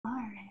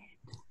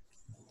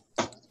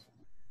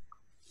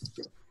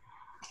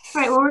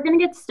All right, well, we're going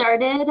to get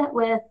started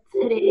with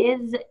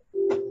today's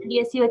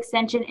DSU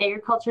Extension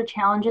Agriculture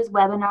Challenges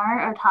webinar.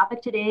 Our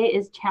topic today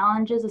is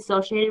challenges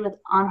associated with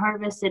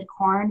unharvested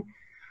corn.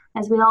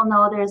 As we all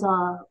know, there's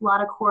a lot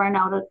of corn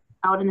out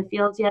in the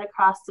fields yet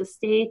across the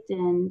state,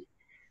 and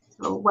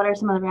so what are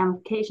some of the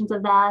ramifications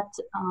of that,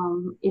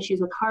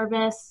 issues with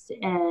harvest,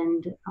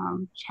 and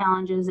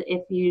challenges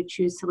if you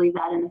choose to leave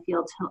that in the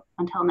field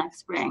until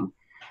next spring.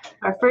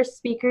 Our first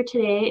speaker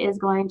today is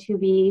going to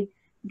be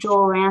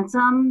Joel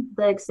Ransom,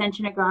 the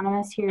extension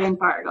agronomist here in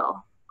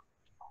Fargo.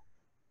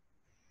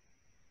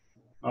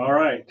 All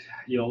right,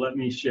 you'll let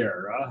me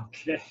share.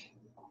 Okay.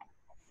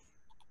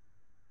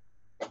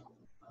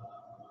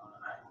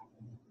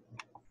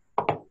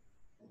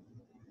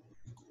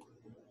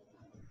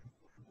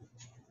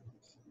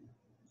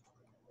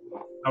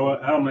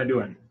 How am I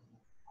doing?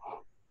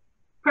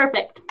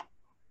 Perfect.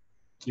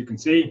 You can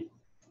see?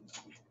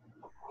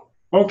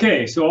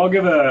 Okay, so I'll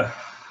give a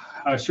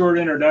short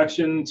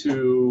introduction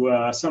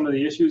to some of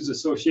the issues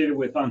associated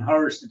with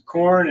unharvested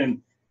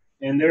corn,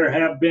 and there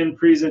have been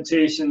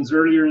presentations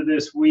earlier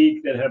this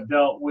week that have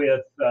dealt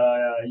with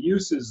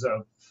uses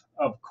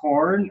of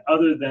corn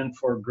other than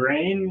for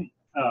grain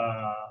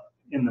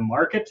in the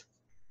market,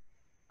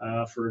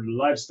 for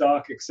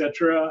livestock,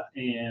 etc.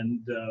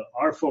 And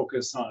our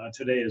focus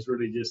today is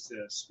really just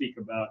to speak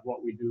about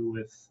what we do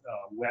with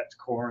wet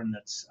corn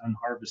that's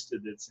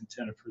unharvested, that's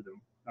intended for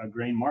the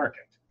grain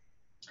market.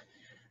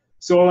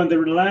 So in the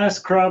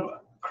last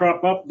crop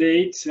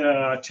update,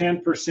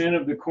 10%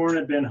 of the corn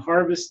had been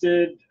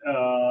harvested.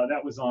 That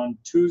was on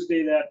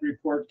Tuesday that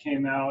report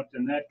came out,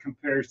 and that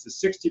compares to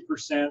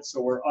 60%.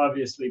 So we're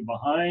obviously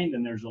behind,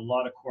 and there's a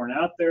lot of corn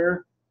out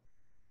there.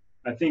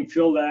 I think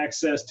field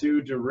access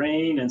to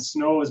rain and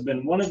snow has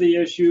been one of the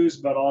issues,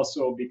 but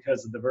also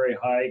because of the very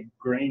high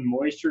grain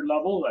moisture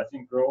level, I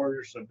think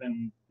growers have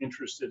been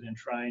interested in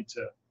trying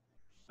to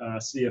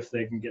see if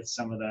they can get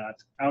some of that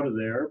out of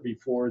there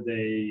before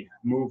they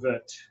move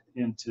it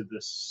into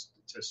to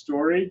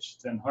storage,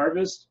 then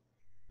harvest.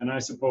 And I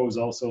suppose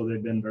also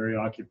they've been very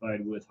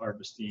occupied with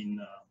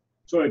harvesting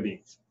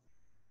soybeans.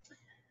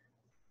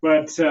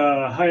 But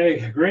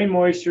high grain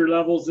moisture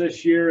levels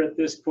this year at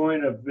this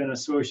point have been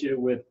associated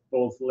with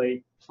both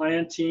late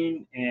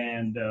planting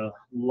and a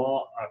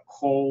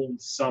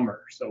cold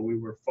summer. So we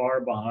were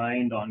far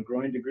behind on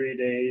growing degree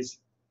days.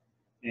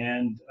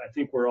 And I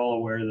think we're all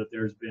aware that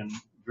there's been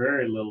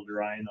very little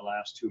drying the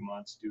last 2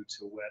 months due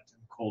to wet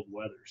and cold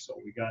weather. So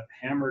we got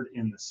hammered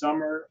in the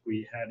summer.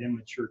 We had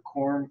immature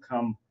corn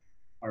come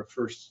our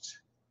first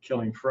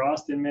killing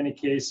frost in many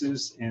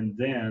cases, and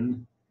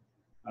then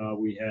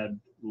we had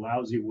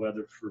lousy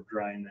weather for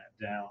drying that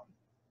down.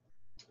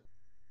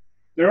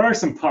 There are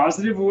some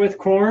positive with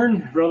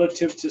corn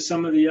relative to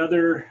some of the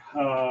other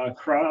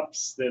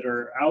crops that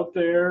are out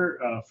there.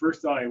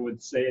 First, I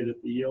would say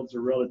that the yields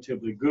are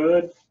relatively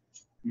good.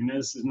 I mean,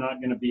 this is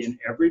not going to be in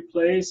every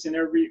place in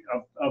every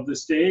of the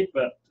state,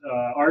 but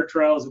our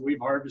trials that we've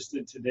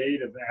harvested to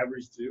date have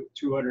averaged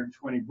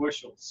 220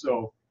 bushels.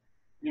 So,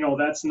 you know,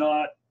 that's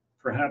not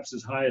perhaps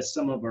as high as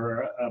some of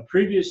our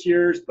previous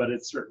years, but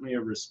it's certainly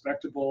a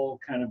respectable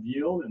kind of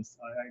yield, and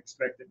I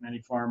expect that many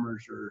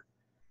farmers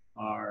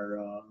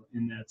are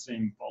in that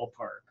same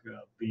ballpark,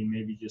 being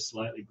maybe just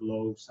slightly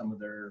below some of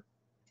their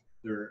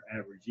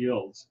average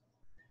yields.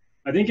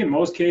 I think in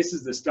most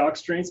cases the stock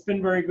strength's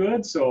been very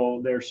good,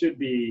 so there should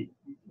be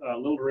a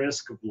little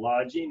risk of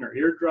lodging or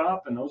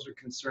eardrop, and those are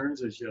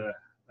concerns as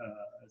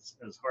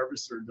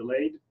harvests are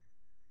delayed.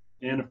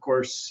 And of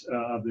course,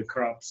 of the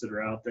crops that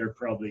are out there,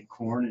 probably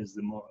corn is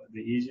the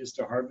easiest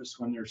to harvest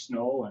when there's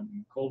snow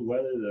and cold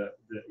weather.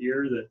 The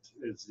ear that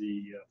is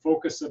the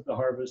focus of the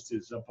harvest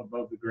is up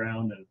above the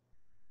ground,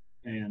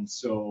 and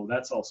so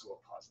that's also a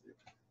positive.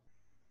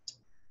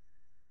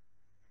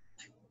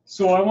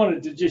 So I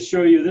wanted to just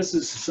show you, this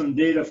is some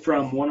data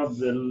from one of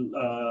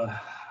the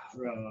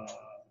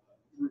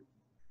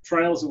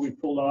trials that we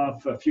pulled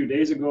off a few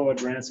days ago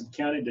at Ransom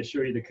County to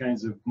show you the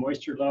kinds of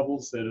moisture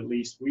levels that at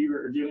least we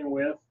were dealing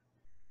with.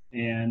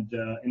 And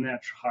in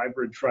that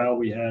hybrid trial,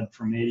 we had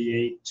from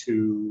 88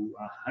 to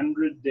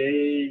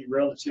 100-day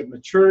relative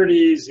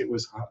maturities. It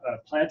was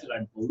planted,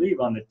 I believe,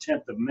 on the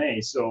 10th of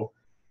May. So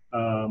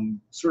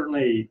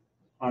certainly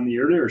on the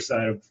earlier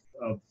side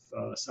of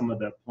some of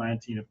the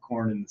planting of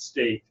corn in the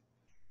state.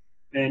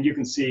 And you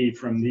can see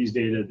from these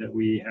data that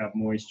we have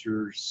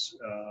moistures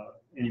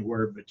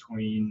anywhere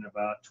between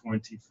about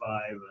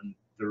 25 and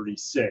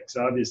 36.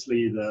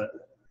 Obviously, the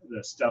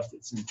stuff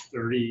that's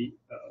in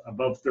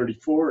above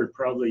 34, it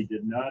probably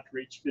did not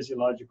reach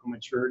physiological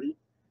maturity,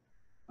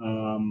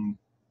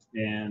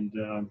 and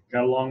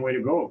got a long way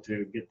to go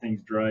to get things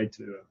dried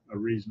to a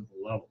reasonable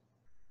level.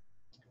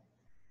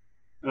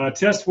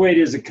 Test weight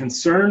is a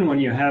concern when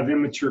you have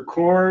immature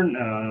corn,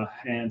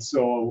 and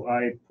so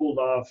I pulled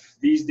off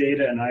these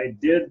data, and I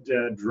did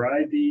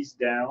dry these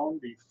down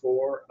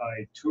before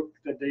I took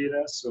the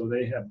data. So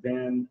they have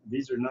been,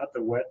 these are not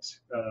the wet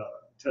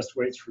test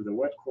weights for the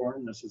wet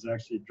corn. This is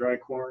actually dry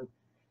corn.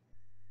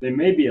 They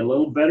may be a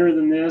little better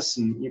than this,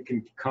 and you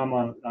can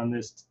comment on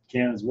this,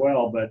 Ken, as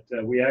well, but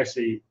we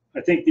actually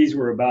I think these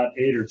were about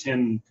 8 or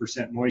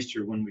 10%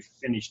 moisture when we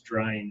finished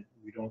drying.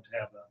 We don't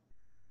have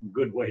a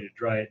good way to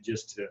dry it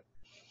just to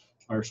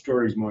our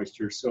storage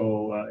moisture,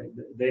 so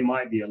they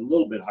might be a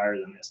little bit higher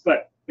than this.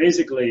 But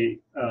basically,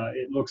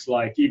 it looks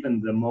like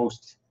even the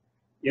most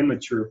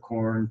immature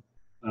corn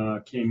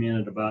came in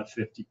at about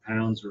 50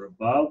 pounds or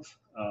above.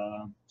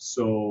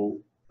 So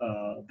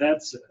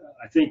that's,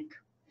 I think,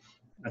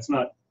 that's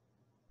not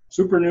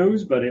super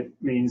news, but it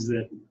means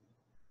that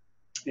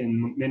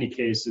in many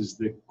cases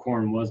the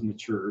corn was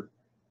mature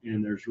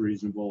and there's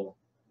reasonable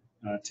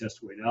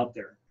test weight out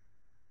there.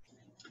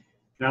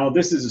 Now,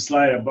 this is a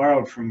slide I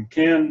borrowed from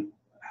Ken,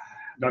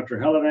 Dr.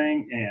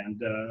 Hellevang,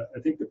 and I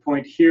think the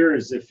point here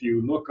is if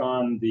you look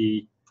on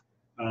the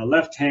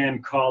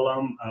left-hand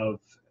column of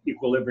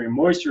equilibrium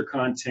moisture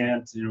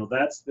content, you know,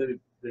 that's the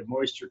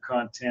moisture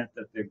content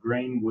that the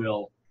grain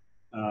will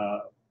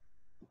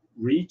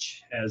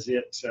reach as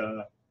it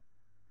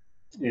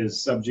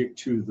is subject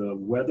to the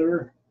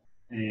weather.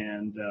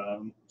 And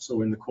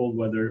so in the cold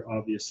weather,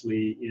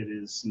 obviously, it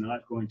is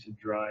not going to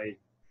dry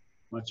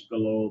much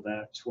below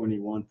that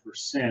 21%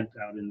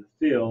 out in the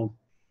field.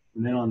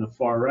 And then on the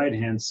far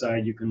right-hand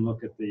side, you can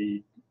look at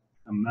the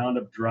amount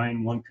of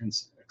drying one can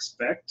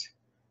expect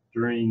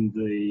during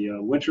the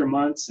winter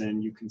months,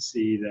 and you can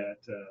see that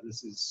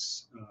this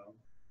is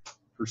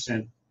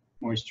percent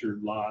moisture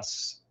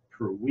loss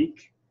per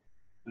week,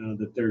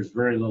 that there's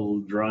very little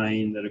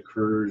drying that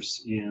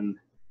occurs in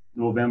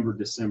November,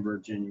 December,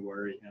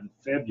 January, and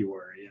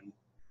February.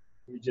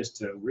 And just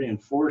to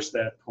reinforce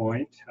that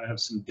point, I have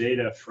some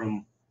data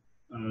from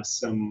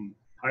some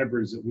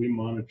hybrids that we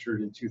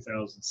monitored in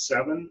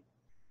 2007.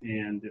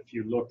 And if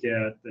you look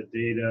at the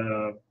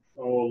data,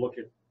 look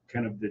at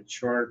kind of the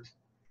chart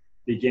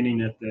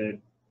beginning at the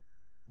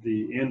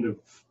end of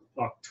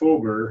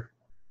October,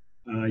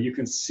 you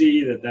can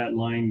see that that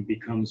line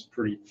becomes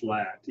pretty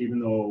flat, even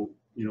though,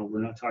 you know,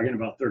 we're not talking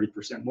about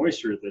 30%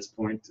 moisture at this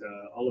point.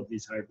 All of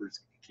these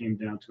hybrids came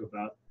down to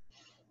about,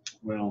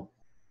 well,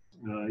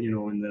 you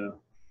know, in the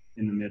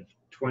mid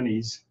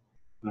 20s.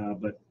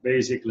 But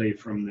basically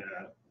from the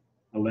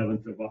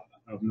 11th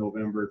of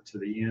November to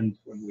the end,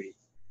 when we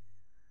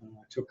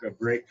took a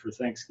break for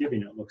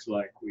Thanksgiving, it looks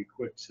like we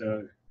quit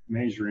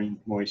measuring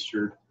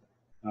moisture.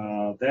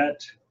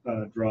 That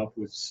drop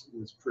was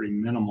pretty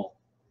minimal.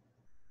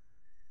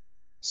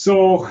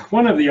 So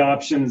one of the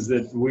options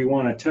that we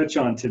want to touch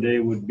on today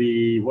would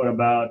be, what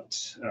about,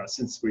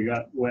 since we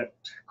got wet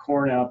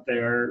corn out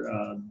there,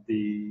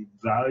 the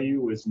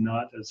value is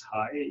not as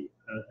high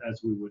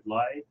as we would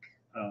like.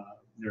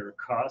 There are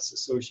costs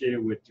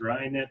associated with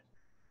drying it.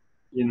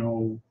 You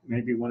know,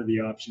 maybe one of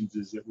the options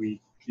is that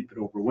we keep it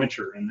over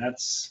winter. And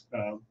that's,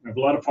 I have a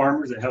lot of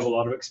farmers that have a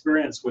lot of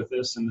experience with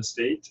this in the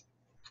state.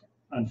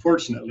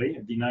 Unfortunately,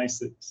 it'd be nice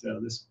that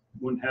this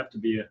wouldn't have to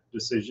be a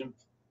decision.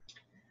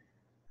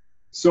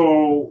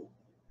 So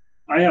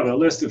I have a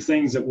list of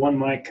things that one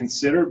might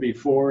consider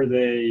before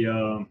they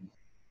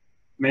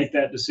make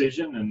that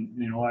decision. And,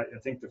 you know, I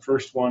think the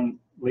first one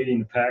leading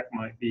the pack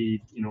might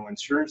be, you know,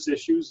 insurance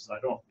issues. I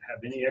don't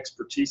have any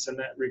expertise in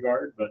that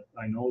regard, but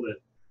I know that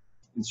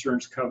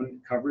insurance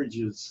coverage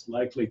is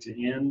likely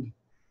to end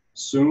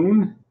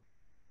soon.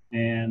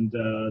 And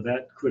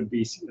that could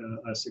be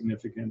a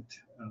significant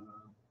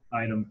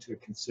item to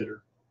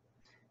consider.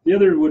 The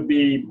other would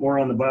be more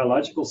on the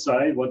biological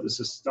side. What is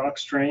the stalk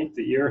strength,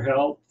 the ear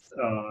health?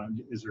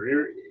 Is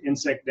there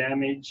insect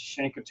damage,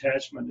 shank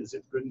attachment? Is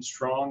it good and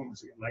strong?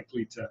 Is it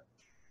likely to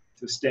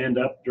stand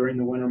up during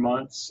the winter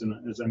months?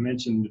 And as I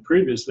mentioned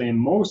previously, in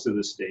most of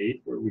the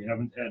state where we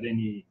haven't had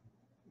any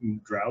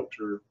drought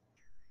or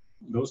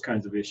those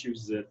kinds of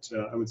issues, that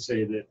I would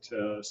say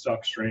that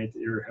stalk strength,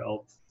 ear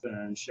health,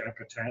 and shack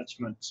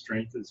attachment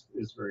strength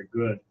is very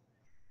good.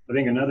 I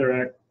think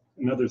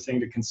another thing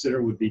to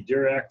consider would be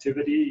deer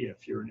activity.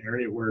 If you're in an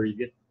area where you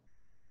get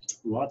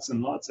lots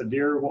and lots of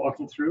deer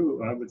walking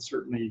through, I would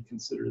certainly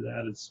consider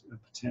that as a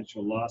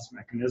potential loss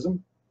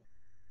mechanism.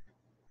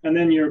 And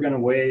then you're going to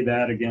weigh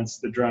that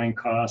against the drying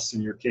costs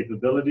and your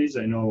capabilities.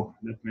 I know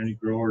that many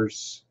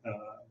growers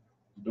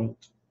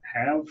don't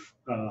have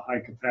high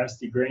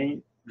capacity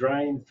grain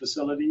drying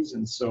facilities,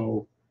 and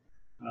so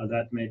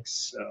that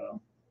makes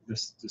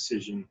this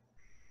decision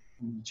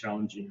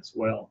challenging as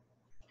well.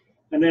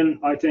 And then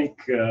I think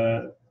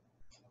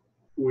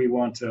we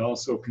want to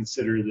also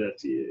consider that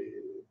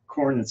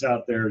corn that's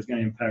out there is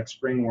going to impact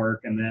spring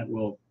work, and that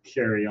will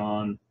carry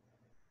on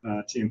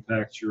to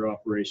impact your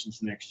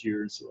operations next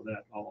year. So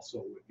that also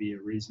would be a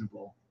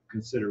reasonable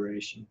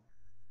consideration.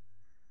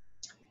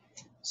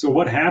 So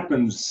what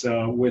happens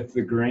with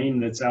the grain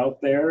that's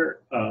out there?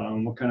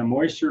 What kind of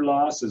moisture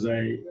loss? As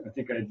I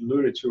think I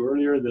alluded to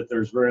earlier, that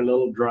there's very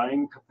little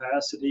drying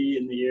capacity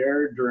in the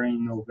air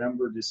during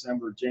November,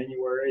 December,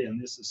 January.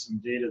 And this is some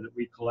data that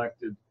we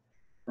collected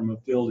from a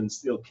field in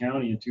Steele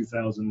County in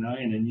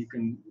 2009.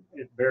 And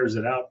it bears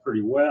it out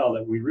pretty well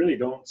that we really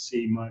don't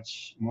see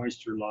much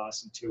moisture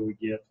loss until we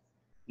get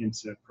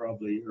into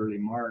probably early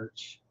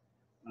March.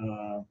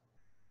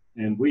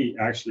 And we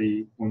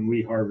actually, when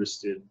we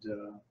harvested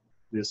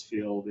this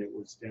field, it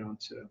was down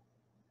to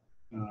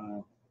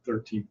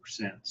 13%.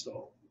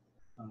 So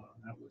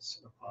that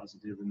was a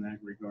positive in that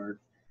regard.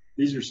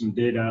 These are some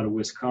data out of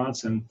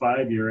Wisconsin.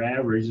 5-year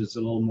average is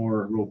a little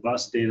more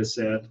robust data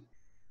set.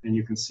 And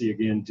you can see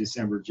again,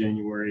 December,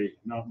 January,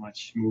 not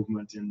much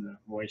movement in the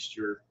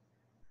moisture.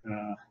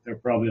 They're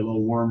probably a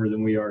little warmer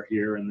than we are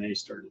here, and they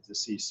started to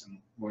see some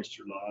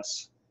moisture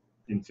loss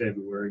in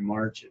February.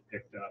 March it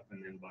picked up,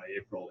 and then by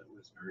April it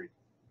was very,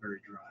 very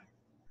dry.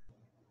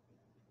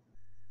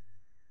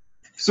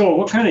 So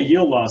what kind of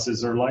yield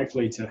losses are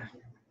likely to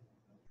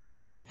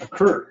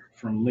occur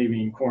from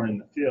leaving corn in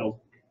the field?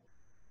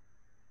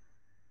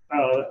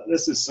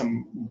 This is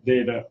some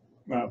data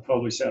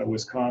published out of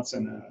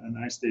Wisconsin, a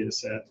nice data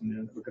set. And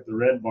then look at the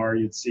red bar,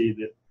 you'd see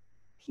that,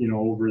 you know,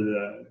 over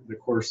the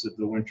course of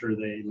the winter,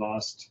 they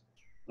lost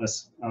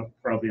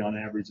probably on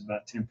average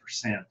about 10%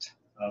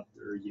 of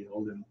their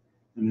yield. And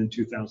then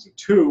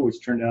 2002,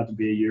 which turned out to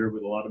be a year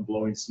with a lot of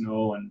blowing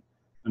snow and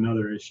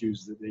other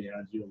issues, that they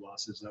had yield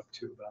losses up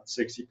to about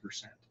 60%.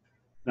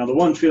 Now, the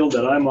one field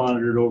that I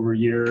monitored over a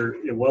year,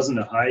 it wasn't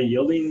a high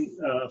yielding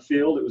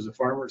field. It was a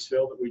farmer's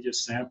field that we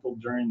just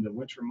sampled during the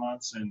winter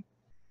months. And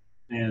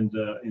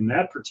in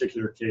that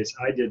particular case,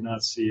 I did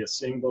not see a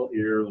single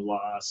ear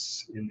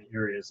loss in the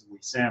areas that we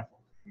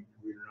sampled. We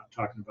were not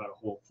talking about a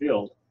whole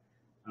field,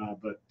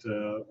 but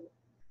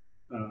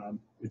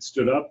it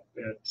stood up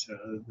at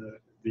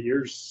the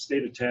ears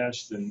stayed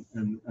attached, and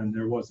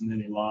there wasn't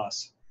any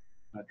loss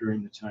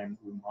during the time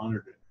that we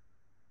monitored it.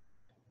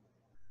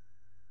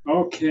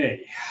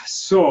 Okay,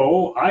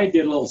 so I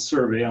did a little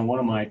survey on one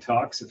of my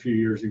talks a few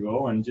years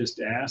ago and just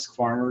asked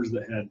farmers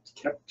that had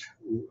kept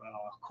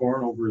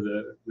corn over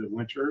the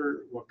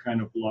winter what kind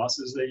of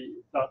losses they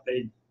thought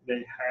they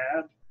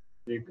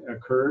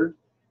occurred.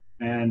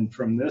 And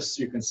from this,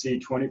 you can see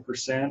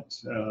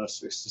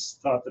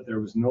 20% thought that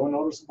there was no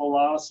noticeable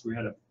loss. We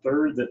had a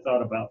third that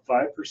thought about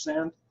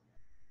 5%.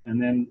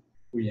 And then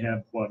we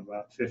have, what,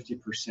 about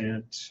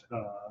 50%,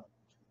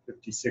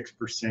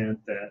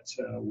 56% that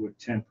would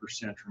 10%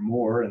 or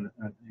more, and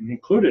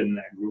included in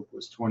that group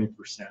was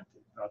 20% that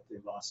thought they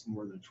lost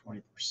more than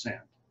 20%.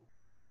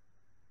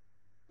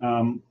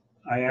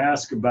 I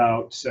asked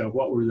about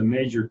what were the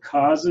major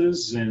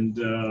causes, and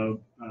a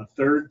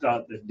third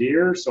thought that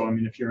deer. So I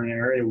mean, if you're in an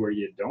area where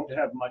you don't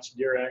have much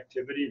deer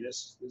activity,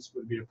 this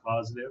would be a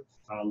positive.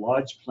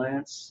 Lodge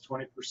plants,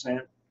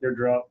 20%, deer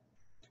drop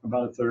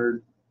about a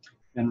third,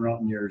 and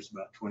rotten ears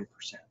about 20%.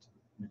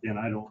 Again,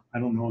 I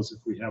don't know as if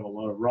we have a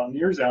lot of rotten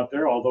ears out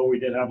there, although we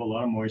did have a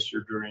lot of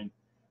moisture during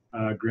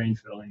grain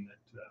filling that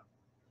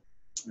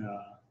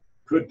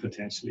could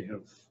potentially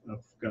have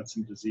got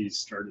some disease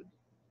started.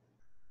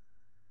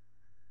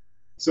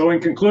 So in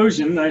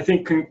conclusion, I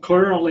think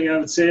concurrently I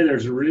would say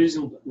there's a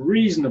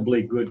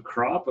reasonably good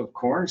crop of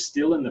corn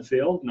still in the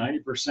field,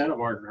 90% of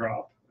our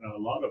crop, a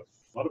lot of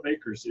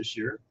acres this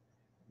year.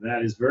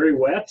 That is very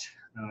wet.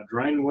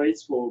 Drying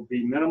weights will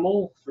be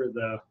minimal for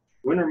the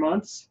winter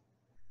months.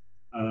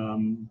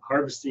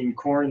 Harvesting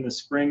corn in the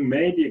spring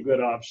may be a good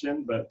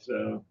option, but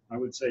I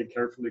would say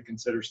carefully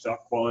consider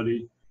stock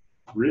quality,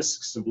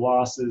 risks of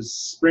losses,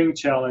 spring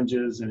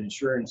challenges, and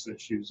insurance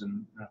issues,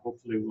 and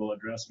hopefully we'll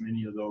address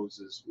many of those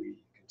as we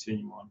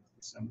continue on with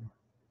the seminar.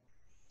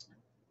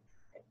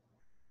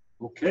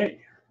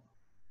 Okay.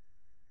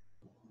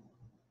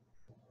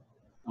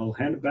 I'll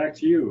hand it back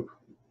to you,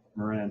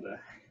 Miranda.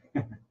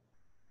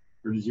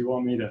 Or did you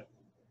want me to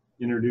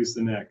introduce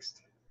the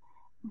next?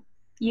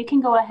 You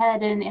can go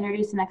ahead and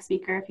introduce the next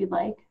speaker if you'd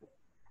like.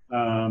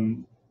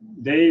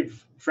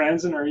 Dave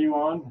Franzen, are you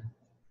on? I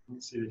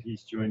don't see that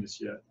he's joined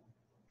us yet.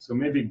 So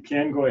maybe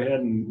Ken, go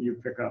ahead and you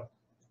pick up.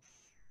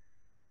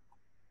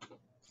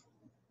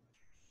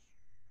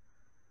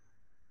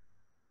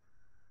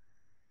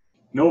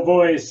 No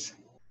voice.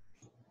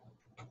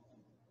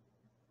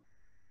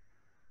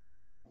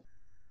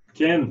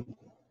 Ken,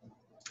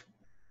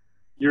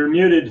 you're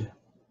muted.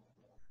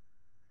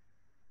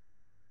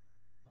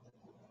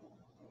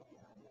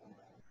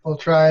 We'll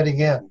try it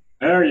again.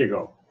 There you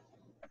go.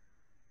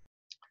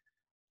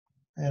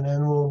 And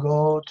then we'll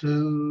go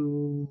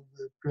to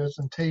the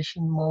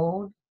presentation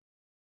mode.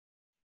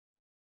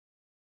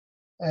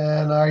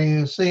 And are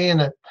you seeing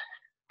it?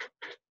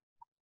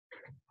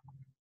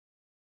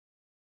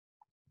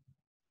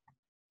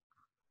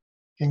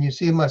 Can you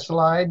see my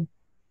slide?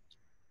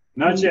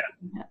 Not yet.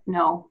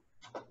 No.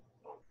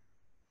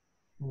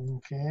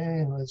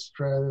 Okay, let's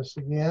try this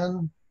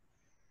again.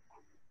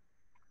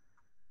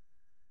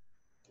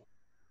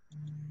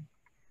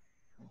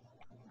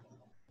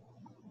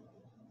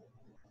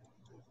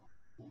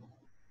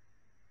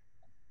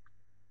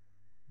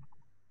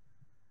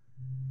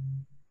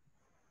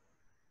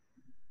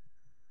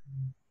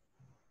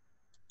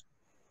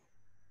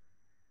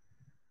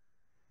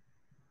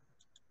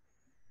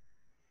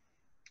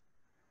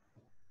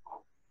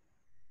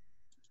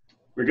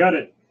 We got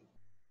it.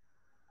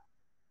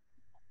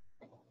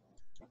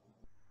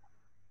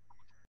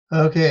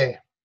 Okay.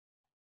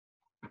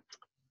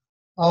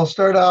 I'll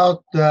start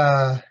out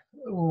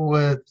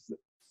with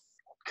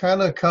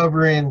kind of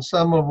covering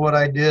some of what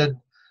I did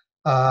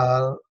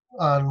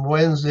on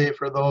Wednesday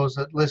for those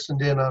that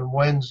listened in on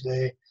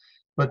Wednesday,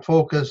 but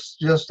focus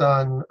just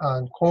on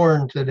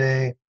corn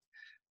today.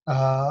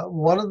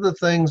 One of the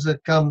things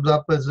that comes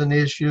up as an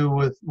issue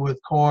with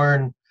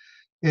corn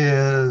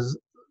is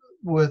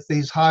with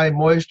these high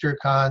moisture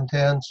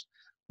contents,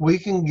 we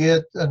can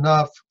get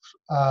enough,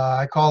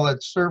 I call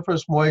it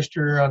surface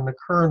moisture on the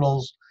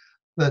kernels,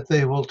 that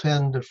they will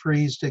tend to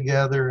freeze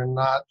together and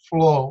not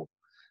flow.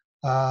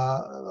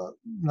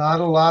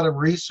 Not a lot of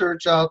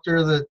research out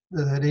there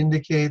that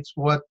indicates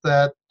what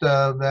that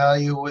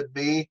value would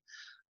be.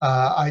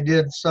 I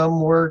did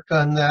some work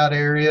on that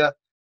area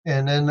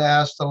and then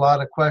asked a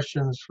lot of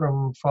questions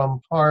from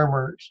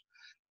farmers.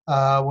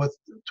 With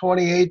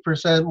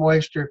 28%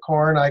 moisture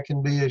corn, I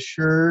can be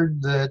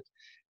assured that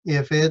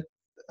if it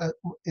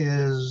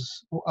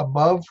is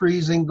above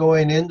freezing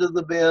going into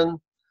the bin,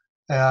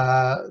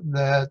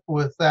 that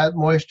with that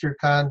moisture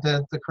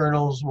content, the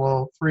kernels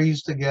will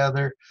freeze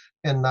together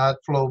and not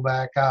flow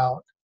back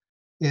out.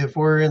 If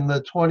we're in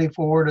the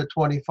 24 to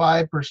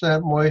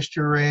 25%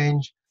 moisture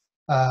range,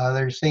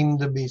 there seemed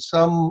to be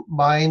some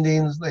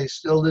bindings. They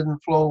still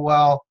didn't flow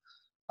well.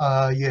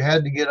 You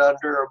had to get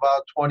under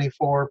about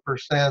 24%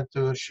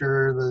 to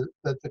assure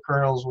that the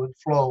kernels would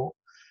flow.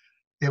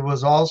 It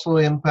was also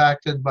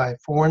impacted by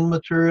foreign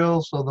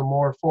material, so the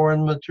more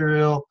foreign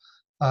material,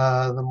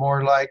 the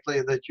more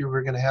likely that you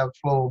were going to have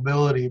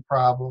flowability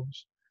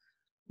problems.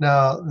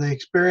 Now, the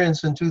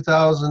experience in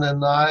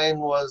 2009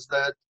 was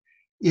that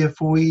if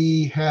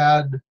we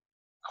had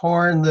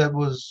corn that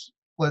was,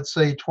 let's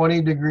say,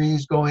 20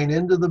 degrees going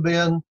into the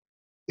bin,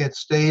 it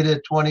stayed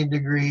at 20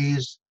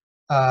 degrees,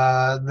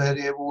 that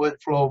it would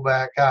flow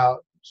back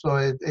out. So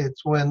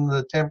it's when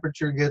the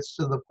temperature gets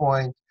to the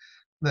point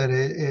that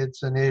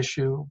it's an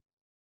issue.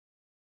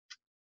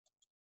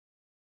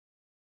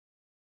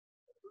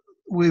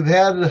 We've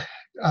had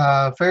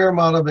a fair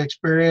amount of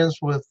experience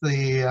with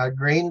the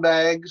grain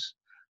bags.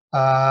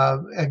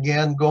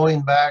 Again,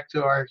 going back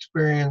to our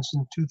experience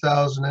in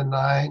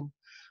 2009,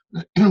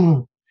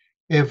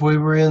 if we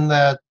were in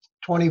that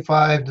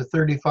 25 to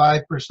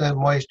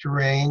 35% moisture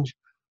range,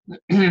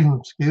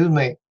 excuse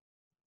me,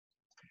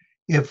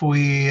 if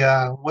we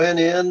went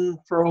in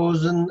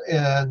frozen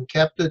and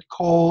kept it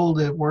cold,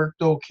 it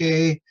worked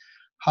okay.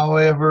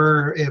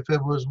 However, if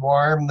it was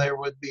warm, there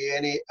would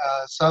be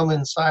some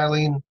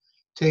ensiling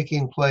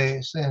taking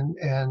place,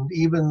 and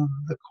even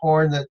the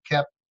corn that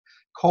kept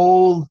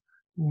cold,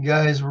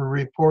 guys were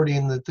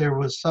reporting that there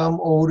was some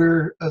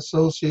odor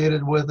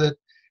associated with it,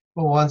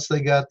 but once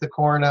they got the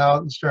corn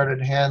out and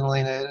started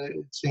handling it,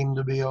 it seemed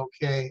to be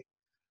okay.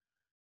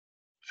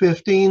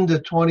 15 to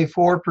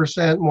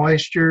 24%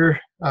 moisture,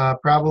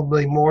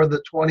 probably more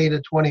than 20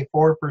 to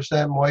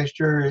 24%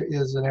 moisture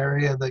is an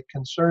area that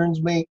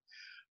concerns me,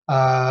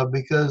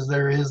 because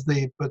there is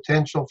the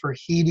potential for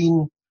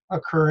heating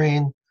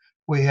occurring.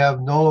 We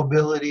have no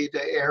ability to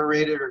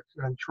aerate it or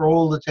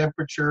control the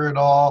temperature at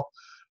all.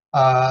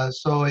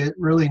 So it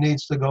really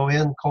needs to go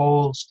in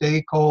cold,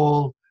 stay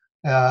cold,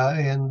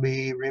 and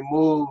be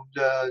removed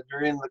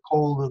during the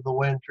cold of the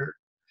winter.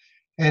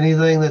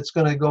 Anything that's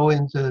going to go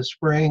into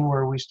spring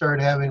where we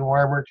start having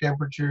warmer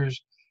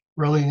temperatures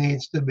really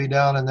needs to be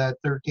down in that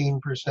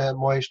 13%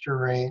 moisture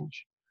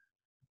range.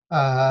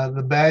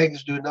 The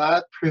bags do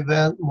not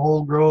prevent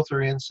mold growth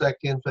or insect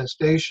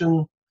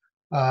infestation.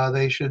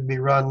 They should be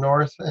run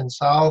north and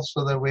south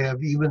so that we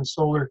have even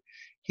solar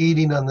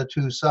heating on the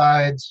two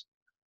sides.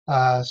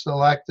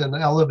 Select an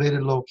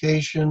elevated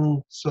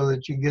location so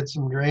that you get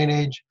some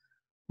drainage.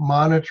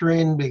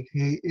 Monitoring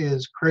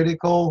is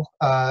critical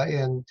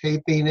in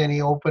taping any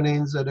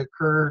openings that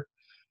occur,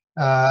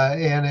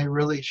 and it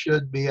really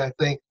should be, I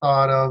think,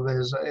 thought of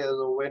as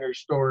a winter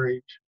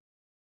storage.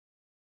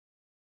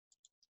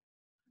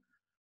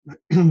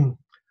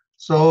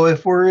 So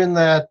if we're in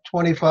that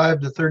 25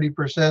 to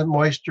 30%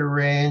 moisture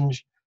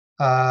range,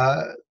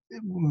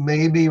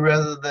 maybe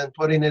rather than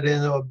putting it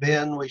into a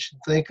bin, we should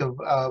think of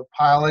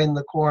piling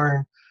the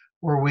corn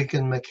where we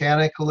can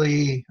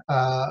mechanically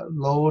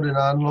load and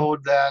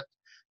unload that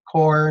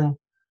corn.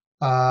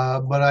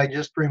 But I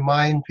just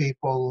remind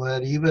people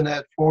that even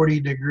at 40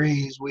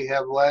 degrees, we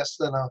have less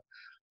than a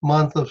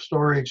month of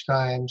storage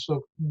time.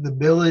 So the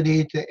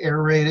ability to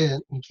aerate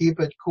it and keep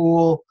it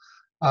cool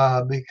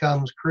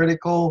becomes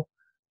critical.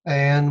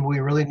 And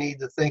we really need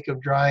to think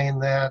of drying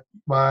that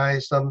by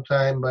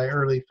sometime by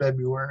early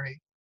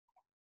February.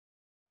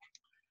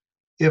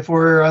 If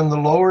we're on the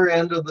lower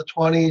end of the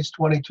 20s,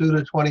 22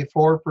 to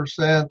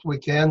 24%, we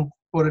can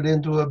put it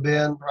into a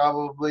bin,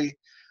 probably,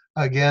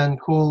 again,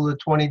 cool to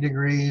 20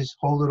 degrees,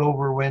 hold it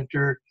over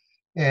winter,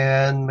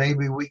 and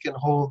maybe we can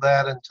hold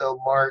that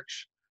until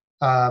March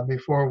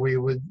before we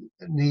would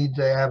need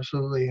to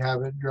absolutely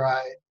have it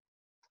dried.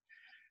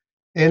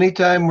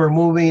 Anytime we're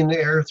moving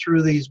air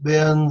through these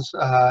bins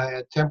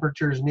at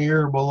temperatures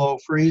near or below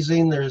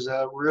freezing, there's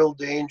a real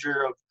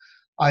danger of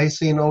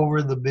icing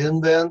over the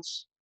bin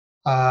vents.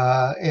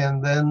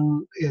 And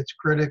then it's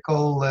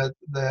critical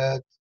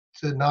that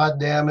to not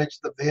damage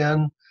the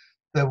bin,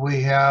 that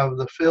we have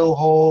the fill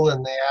hole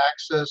and the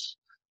access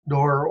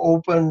door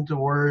open to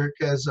work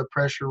as a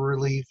pressure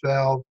relief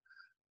valve.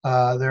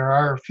 There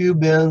are a few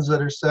bins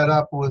that are set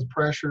up with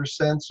pressure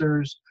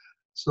sensors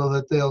so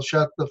that they'll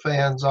shut the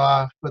fans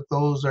off, but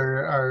those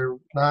are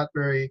not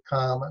very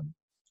common.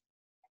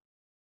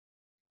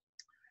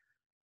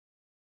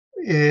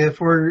 If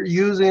we're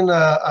using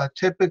a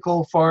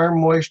typical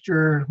farm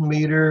moisture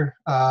meter,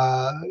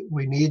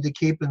 we need to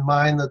keep in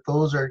mind that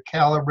those are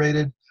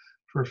calibrated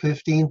for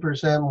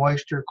 15%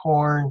 moisture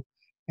corn.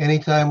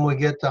 Anytime we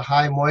get to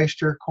high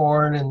moisture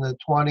corn in the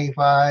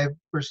 25%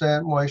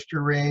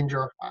 moisture range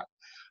or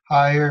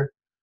higher,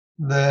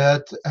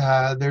 that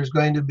there's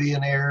going to be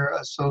an error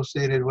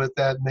associated with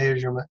that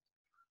measurement.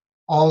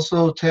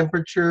 Also,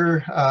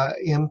 temperature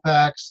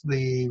impacts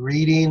the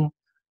reading,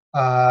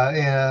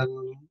 and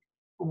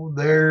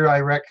there I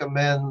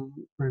recommend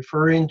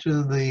referring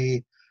to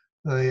the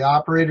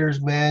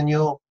operator's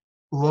manual,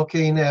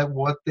 looking at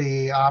what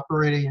the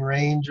operating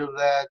range of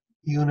that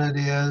unit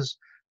is.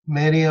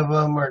 Many of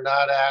them are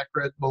not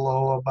accurate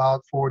below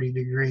about 40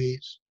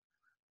 degrees.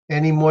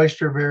 Any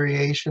moisture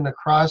variation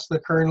across the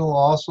kernel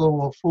also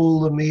will fool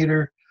the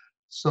meter.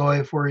 So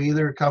if we're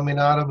either coming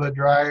out of a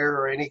dryer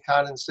or any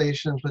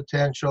condensation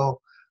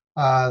potential,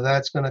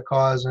 that's going to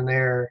cause an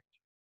error.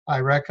 I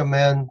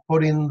recommend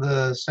putting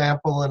the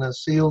sample in a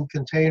sealed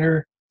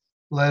container,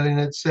 letting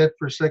it sit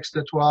for 6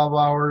 to 12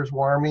 hours,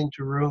 warming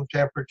to room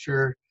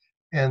temperature,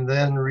 and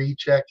then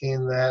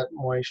rechecking that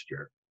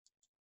moisture.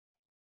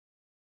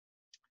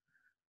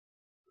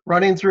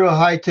 Running through a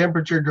high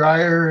temperature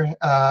dryer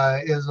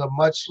is a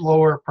much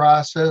slower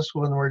process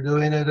when we're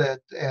doing it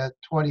at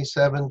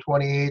 27,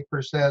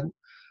 28%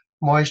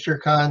 moisture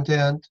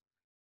content.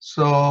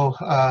 So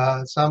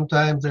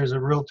sometimes there's a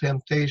real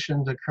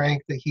temptation to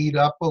crank the heat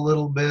up a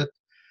little bit,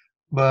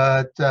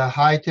 but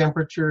high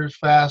temperatures,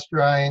 fast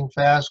drying,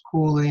 fast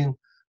cooling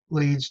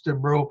leads to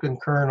broken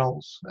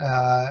kernels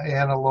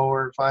and a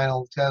lower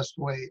final test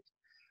weight.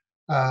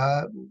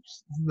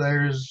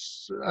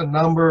 There's a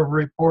number of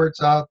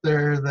reports out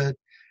there that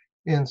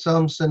in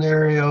some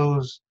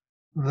scenarios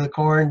the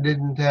corn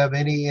didn't have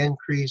any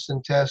increase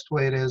in test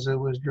weight as it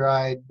was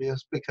dried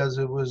just because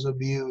it was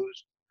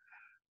abused.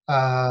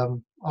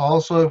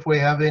 Also, if we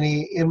have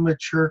any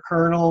immature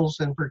kernels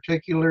in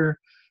particular,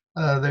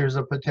 there's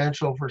a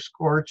potential for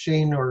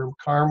scorching or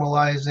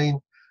caramelizing,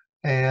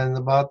 and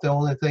about the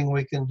only thing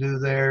we can do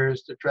there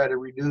is to try to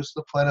reduce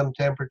the plenum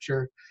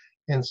temperature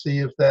and see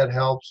if that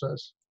helps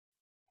us.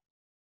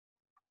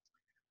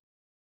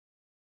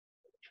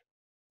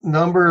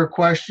 Number of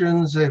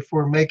questions if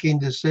we're making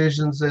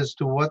decisions as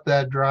to what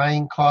that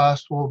drying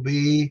cost will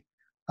be.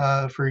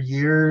 For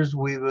years,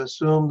 we've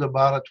assumed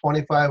about a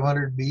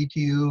 2,500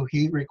 BTU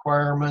heat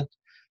requirement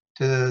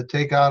to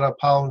take out a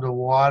pound of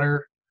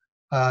water.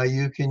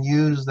 You can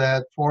use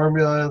that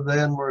formula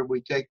then where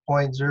we take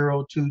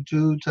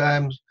 0.022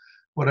 times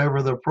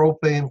whatever the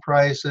propane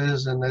price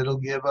is, and it'll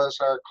give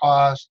us our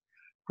cost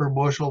per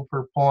bushel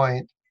per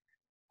point.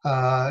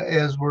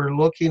 As we're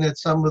looking at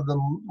some of the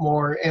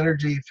more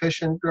energy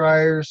efficient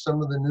dryers,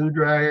 some of the new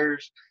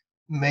dryers,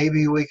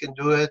 maybe we can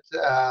do it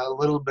a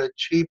little bit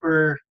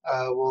cheaper.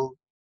 We'll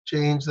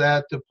change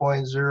that to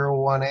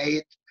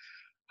 0.018.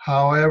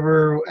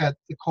 However, at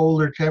the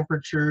colder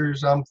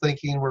temperatures, I'm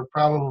thinking we're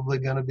probably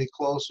going to be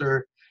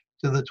closer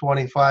to the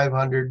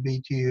 2,500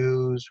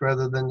 BTUs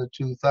rather than the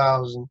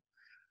 2,000.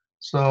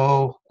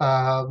 So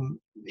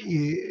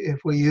if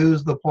we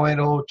use the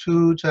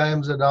 0.02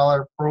 times a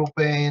dollar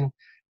propane,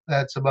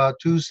 that's about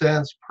 2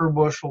 cents per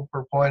bushel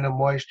per point of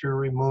moisture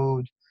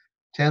removed.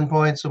 10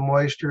 points of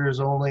moisture is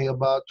only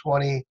about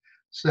 20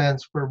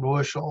 cents per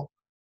bushel.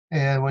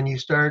 And when you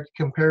start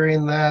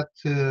comparing that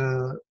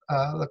to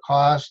the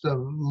cost of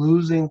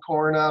losing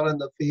corn out in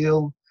the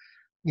field,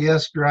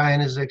 yes,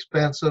 drying is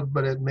expensive,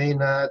 but it may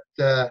not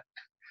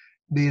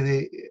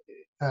be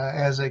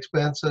as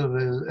expensive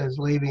as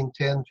leaving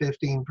 10,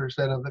 15%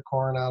 of the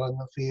corn out in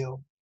the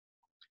field.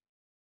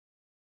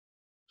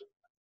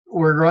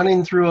 We're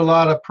running through a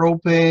lot of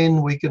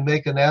propane. We can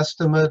make an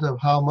estimate of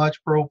how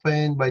much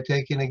propane by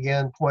taking,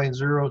 again,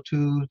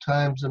 0.02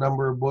 times the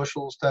number of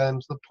bushels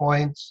times the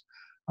points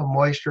of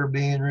moisture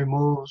being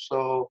removed.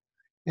 So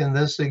in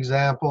this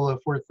example, if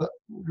we're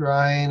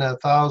drying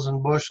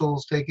 1,000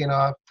 bushels, taking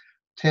off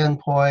 10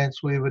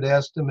 points, we would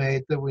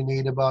estimate that we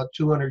need about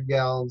 200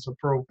 gallons of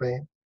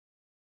propane.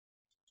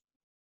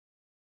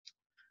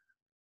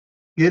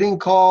 Getting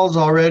calls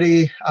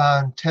already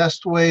on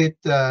test weight,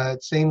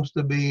 it seems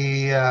to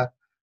be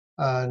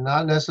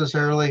not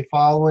necessarily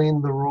following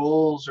the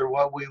rules or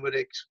what we would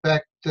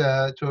expect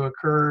to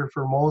occur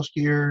for most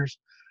years.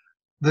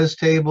 This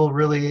table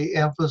really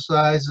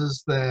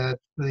emphasizes that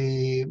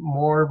the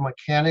more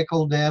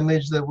mechanical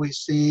damage that we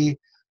see,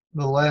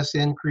 the less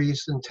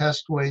increase in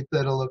test weight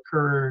that'll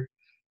occur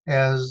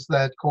as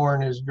that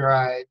corn is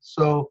dried.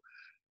 So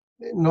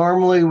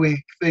normally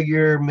we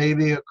figure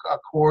maybe a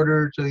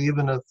quarter to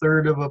even a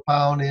third of a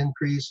pound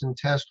increase in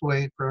test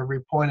weight for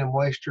every point of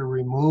moisture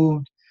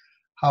removed.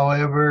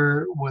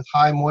 However, with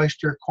high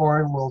moisture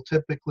corn, we'll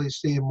typically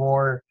see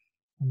more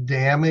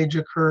damage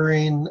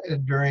occurring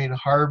during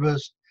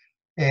harvest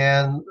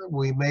and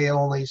we may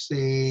only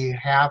see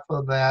half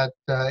of that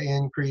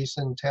increase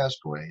in test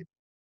weight.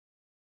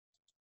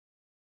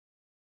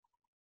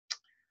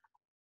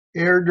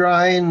 Air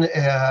drying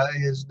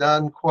is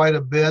done quite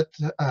a bit.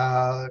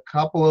 A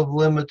couple of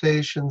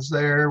limitations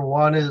there.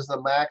 One is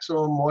the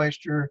maximum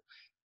moisture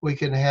we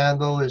can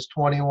handle is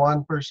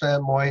 21%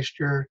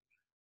 moisture.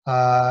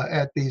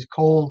 At these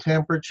cold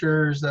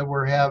temperatures that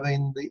we're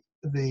having,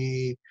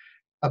 the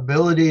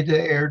ability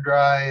to air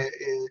dry,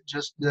 it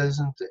just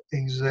doesn't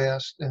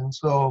exist. And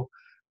so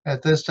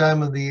at this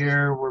time of the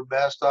year, we're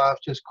best off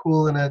just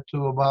cooling it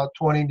to about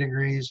 20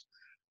 degrees,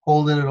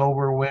 holding it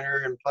over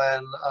winter, and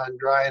plan on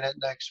drying it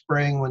next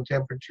spring when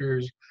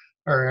temperatures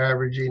are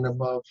averaging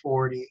above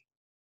 40.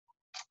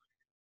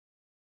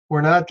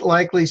 We're not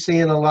likely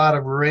seeing a lot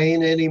of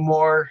rain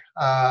anymore,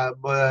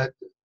 but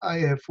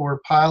if we're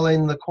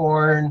piling the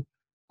corn,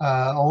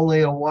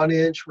 only a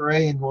 1-inch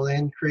rain will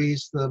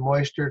increase the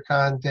moisture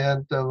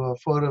content of a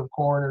foot of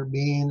corn or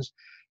beans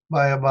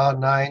by about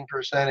 9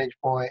 percentage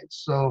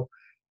points. So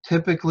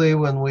typically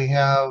when we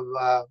have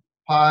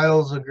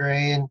piles of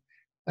grain,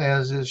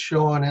 as is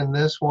shown in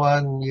this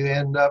one, you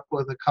end up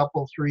with a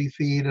couple, 3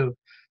 feet of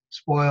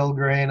spoiled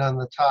grain on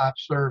the top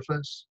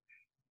surface.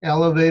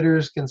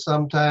 Elevators can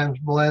sometimes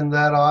blend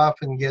that off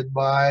and get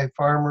by.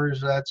 Farmers,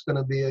 that's going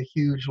to be a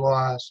huge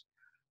loss.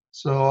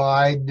 So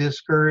I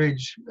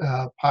discourage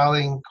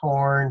piling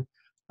corn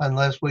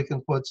unless we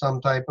can put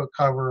some type of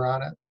cover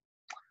on it.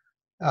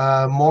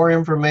 More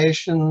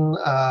information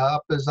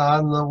up is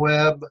on the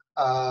web,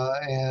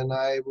 and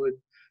I would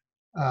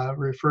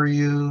refer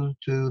you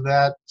to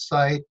that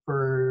site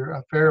for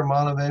a fair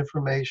amount of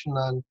information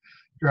on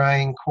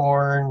drying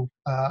corn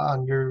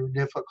under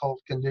difficult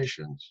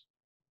conditions.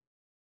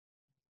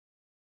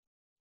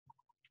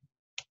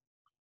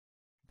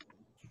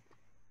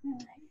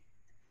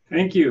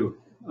 Thank you.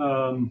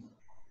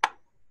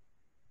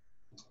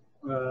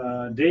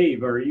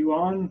 Dave, are you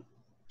on?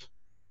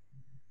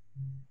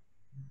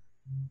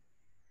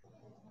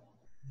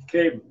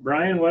 Okay,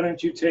 Brian, why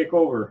don't you take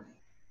over?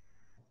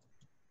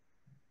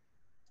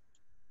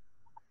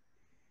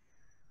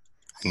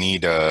 I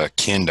need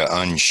Ken to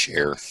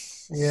unshare.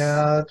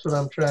 Yeah, that's what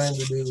I'm trying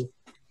to do.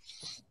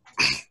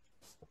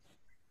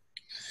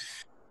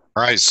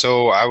 All right,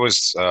 so I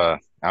was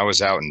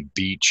out in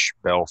Beach,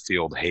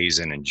 Belfield,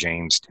 Hazen, and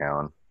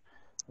Jamestown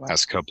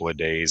last couple of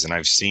days, and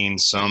I've seen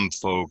some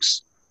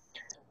folks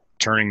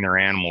turning their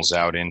animals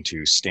out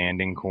into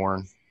standing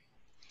corn.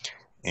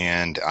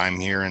 And I'm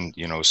hearing,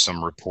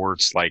 some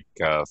reports like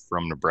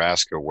from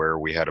Nebraska where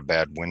we had a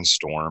bad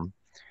windstorm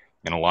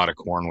and a lot of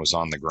corn was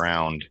on the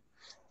ground.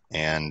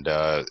 And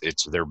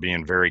they're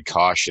being very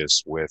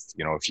cautious with,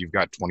 if you've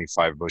got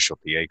 25 bushel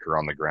per acre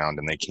on the ground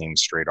and they came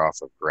straight off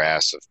of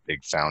grass, of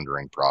big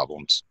foundering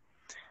problems.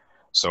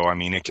 So, I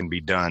mean, it can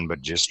be done,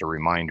 but just a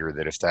reminder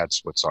that if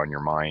that's what's on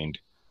your mind,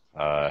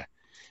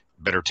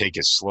 better take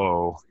it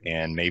slow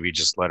and maybe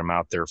just let them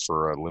out there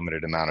for a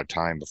limited amount of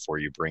time before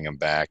you bring them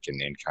back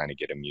and kind of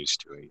get them used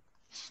to it.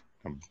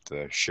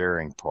 The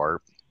sharing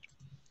part,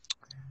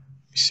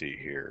 let me see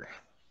here.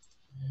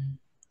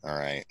 All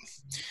right.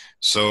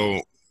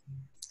 So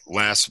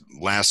last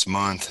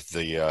month,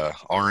 the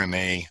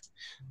RMA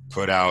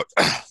put out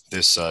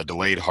this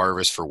delayed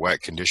harvest for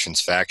wet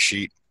conditions fact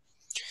sheet.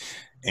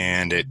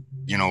 And it,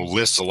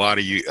 lists a lot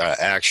of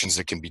actions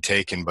that can be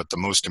taken, but the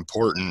most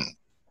important,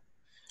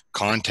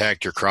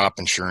 contact your crop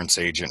insurance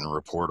agent and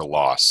report a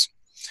loss.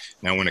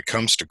 Now, when it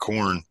comes to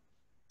corn,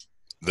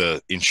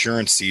 the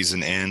insurance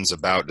season ends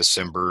about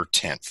December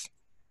 10th.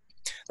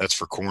 That's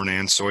for corn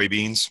and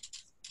soybeans.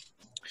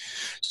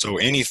 So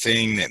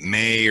anything that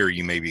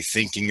you may be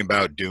thinking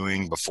about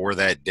doing before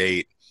that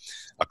date,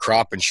 a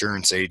crop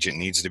insurance agent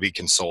needs to be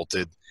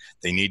consulted.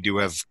 They need to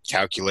have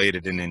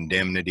calculated an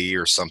indemnity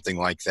or something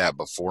like that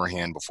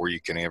beforehand before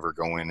you can ever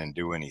go in and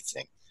do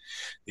anything.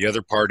 The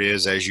other part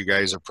is, as you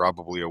guys are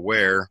probably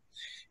aware,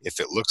 if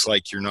it looks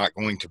like you're not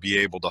going to be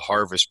able to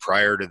harvest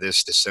prior to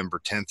this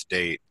December 10th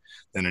date,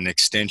 then an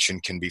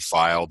extension can be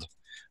filed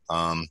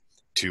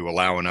to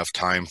allow enough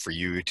time for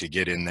you to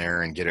get in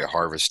there and get it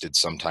harvested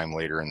sometime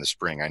later in the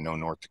spring. I know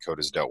North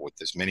Dakota's dealt with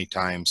this many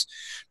times,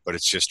 but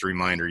it's just a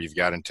reminder, you've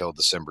got until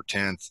December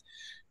 10th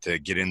to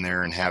get in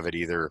there and have it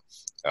either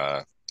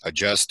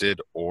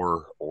adjusted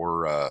or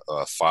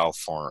file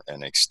for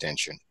an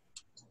extension.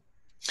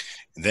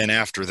 And then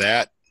after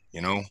that,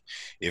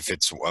 if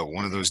it's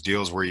one of those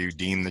deals where you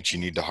deem that you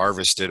need to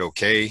harvest it,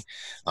 okay.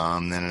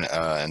 Then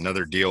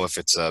another deal, if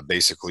it's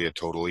basically a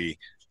totally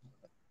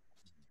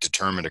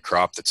determined a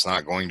crop that's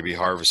not going to be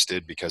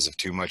harvested because of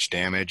too much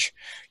damage,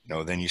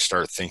 then you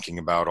start thinking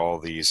about all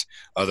these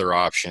other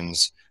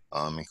options,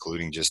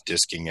 including just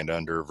disking it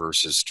under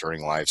versus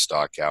turning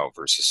livestock out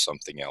versus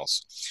something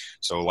else.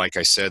 So like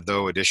I said,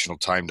 though, additional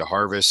time to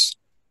harvest,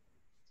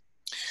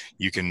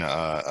 you can,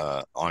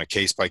 on a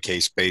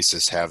case-by-case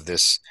basis, have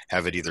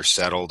it either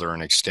settled or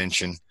an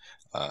extension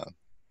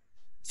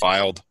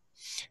filed.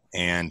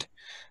 And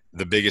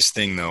the biggest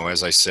thing, though,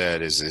 as I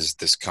said, is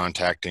this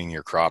contacting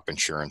your crop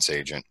insurance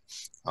agent.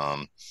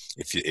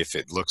 if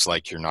it looks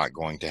like you're not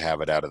going to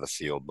have it out of the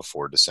field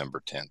before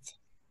December 10th.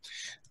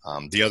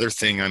 The other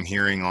thing I'm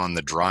hearing on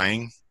the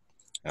drying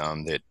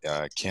that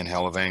Ken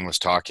Hellevang was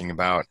talking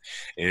about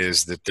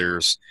is that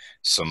there's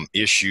some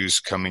issues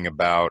coming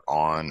about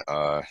on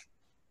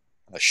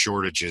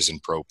shortages in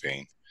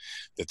propane.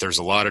 That there's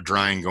a lot of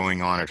drying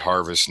going on at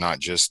harvest, not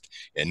just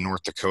in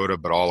North Dakota,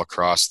 but all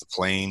across the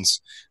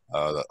plains.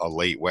 A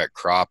late wet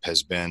crop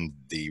has been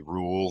the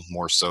rule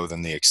more so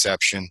than the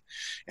exception,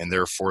 and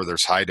therefore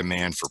there's high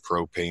demand for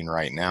propane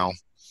right now.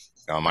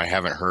 I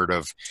haven't heard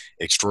of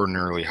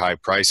extraordinarily high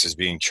prices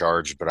being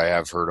charged, but I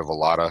have heard of a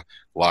lot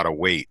of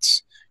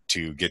waits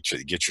to get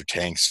your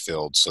tanks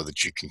filled so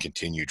that you can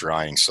continue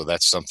drying. So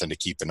that's something to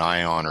keep an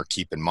eye on or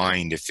keep in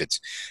mind if it's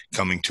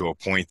coming to a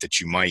point that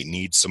you might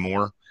need some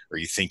more, or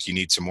you think you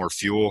need some more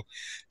fuel.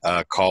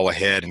 Call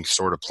ahead and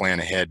sort of plan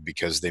ahead,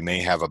 because they may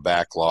have a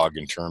backlog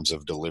in terms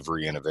of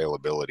delivery and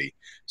availability.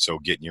 So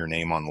getting your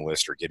name on the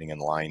list or getting in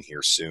line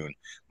here soon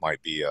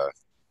might be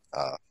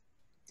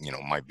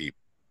might be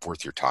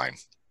worth your time.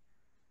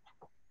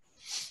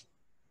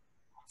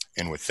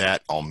 And with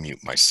that, I'll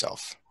mute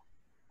myself.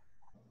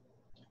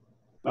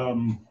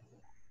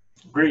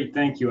 Great,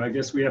 thank you. I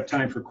guess we have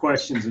time for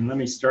questions, and let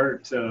me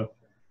start.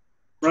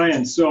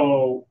 Brian,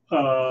 so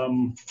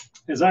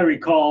as I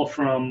recall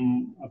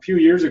from a few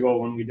years ago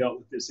when we dealt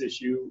with this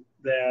issue,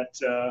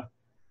 that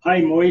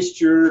high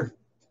moisture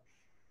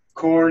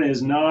corn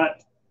is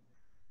not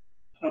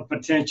a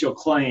potential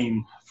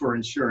claim for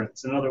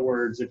insurance. In other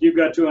words, if you've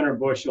got 200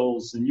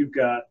 bushels and you've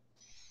got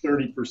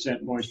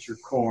 30% moisture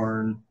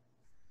corn,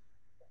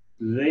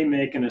 they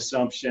make an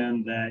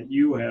assumption that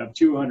you have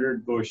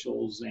 200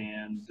 bushels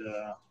and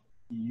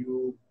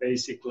you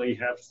basically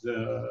have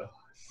to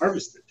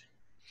harvest it.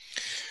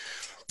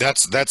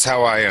 That's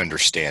how I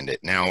understand it.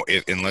 Now,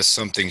 unless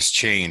something's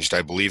changed,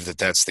 I believe that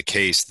that's the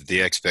case, that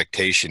the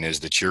expectation is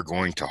that you're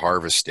going to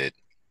harvest it.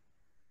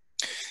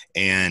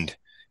 And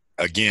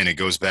again, it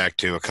goes back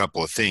to a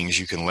couple of things.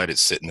 You can let it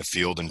sit in the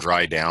field and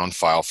dry down,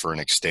 file for an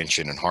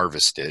extension, and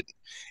harvest it.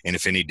 And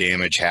if any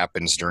damage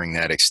happens during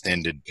that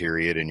extended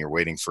period and you're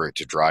waiting for it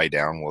to dry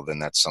down, well, then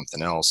that's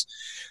something else.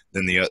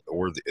 Then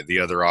the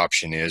other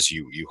option is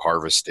you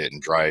harvest it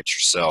and dry it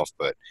yourself.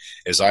 But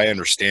as I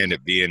understand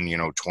it, being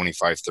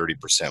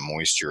 25-30%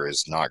 moisture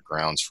is not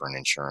grounds for an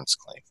insurance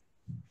claim.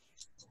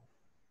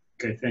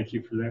 Okay, thank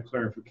you for that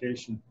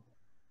clarification.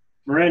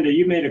 Miranda,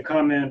 you made a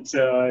comment,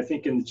 I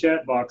think in the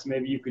chat box.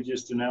 Maybe you could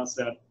just announce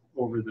that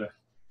over the...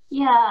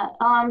 Yeah,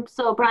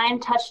 so Brian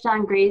touched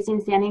on grazing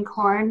standing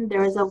corn.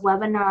 There was a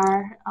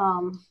webinar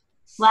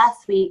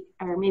last week,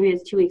 or maybe it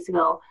was 2 weeks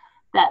ago,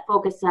 that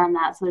focused on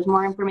that. So there's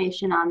more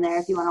information on there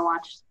if you want to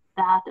watch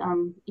that.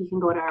 You can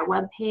go to our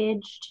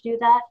webpage to do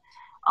that.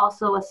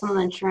 Also, with some of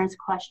the insurance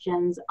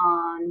questions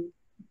on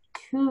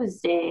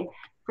Tuesday,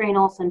 Frayne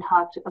Olson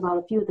talked about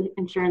a few of the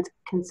insurance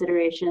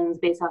considerations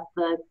based off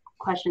the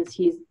questions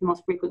the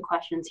most frequent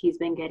questions he's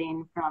been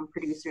getting from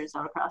producers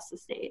all across the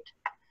state.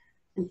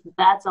 And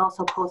that's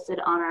also posted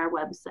on our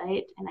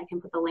website, and I can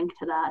put the link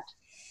to that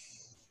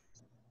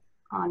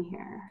on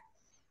here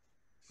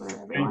for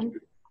everyone. Thank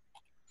you.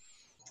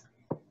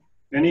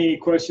 Any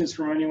questions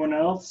from anyone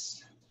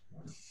else?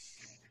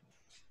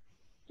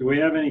 Do we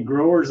have any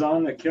growers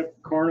on that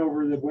kept corn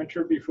over the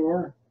winter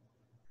before?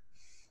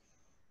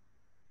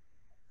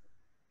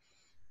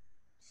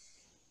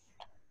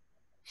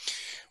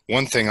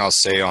 One thing I'll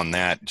say on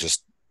that,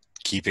 just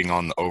keeping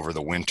on over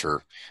the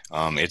winter,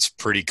 it's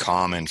pretty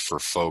common for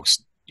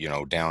folks,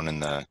 down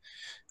in the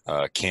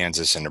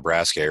Kansas and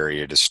Nebraska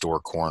area to store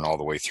corn all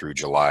the way through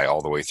July,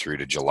 all the way through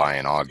to July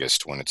and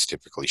August, when it's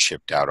typically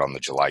shipped out on the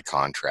July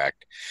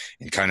contract.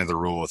 And kind of the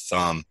rule of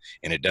thumb,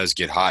 and it does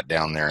get hot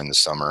down there in the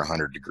summer,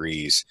 100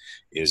 degrees,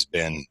 has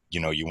been,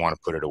 you want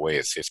to put it away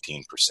at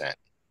 15%.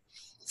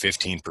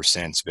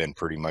 15%'s been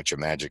pretty much a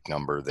magic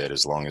number, that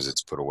as long as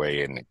it's put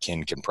away, and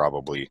Ken can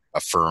probably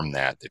affirm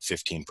that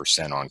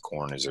 15% on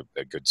corn is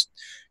a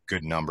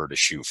good number to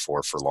shoot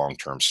for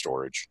long-term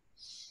storage.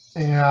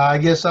 Yeah, I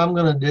guess I'm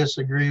going to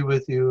disagree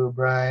with you,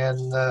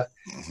 Brian.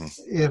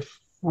 If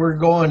we're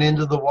going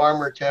into the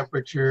warmer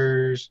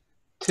temperatures,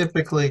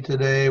 typically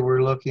today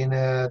we're looking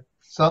at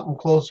something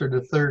closer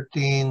to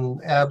 13,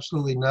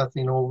 absolutely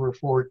nothing over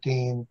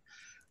 14.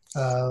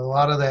 A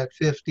lot of that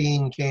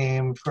 15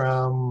 came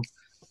from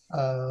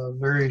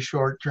very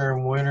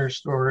short-term winter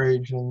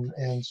storage,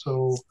 and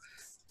so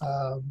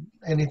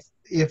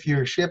if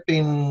you're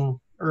shipping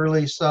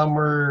early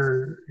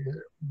summer,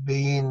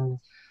 being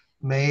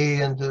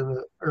May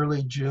into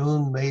early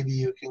June, maybe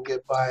you can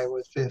get by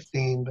with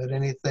 15, but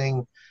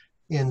anything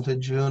into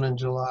June and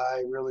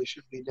July really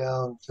should be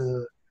down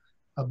to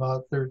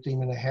about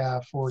 13 and a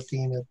half,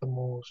 14 at the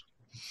most.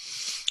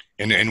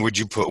 And would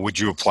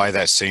you apply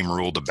that same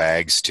rule to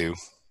bags too?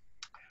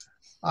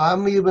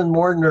 I'm even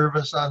more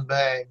nervous on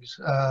bags.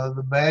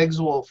 The bags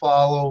will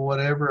follow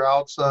whatever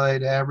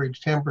outside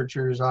average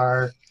temperatures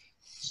are.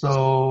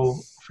 So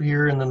for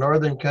here in the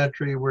northern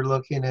country, we're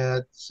looking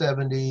at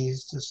 70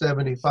 to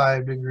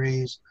 75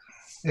 degrees.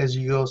 As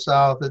you go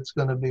south, it's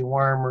going to be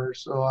warmer.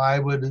 So I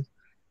would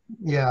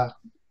yeah,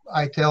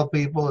 I tell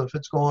people if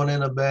it's going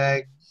in a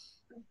bag,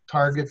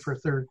 target for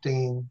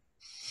 13.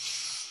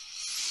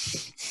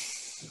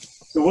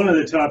 So one of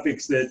the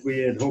topics that we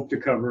had hoped to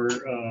cover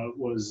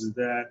was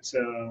that,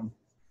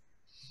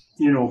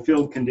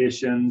 field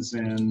conditions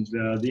and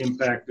the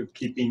impact of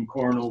keeping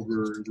corn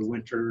over the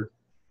winter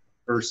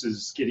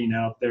versus getting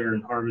out there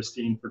and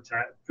harvesting,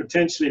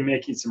 potentially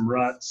making some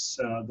ruts,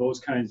 those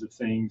kinds of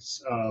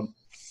things.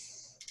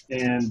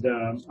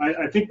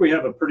 I think we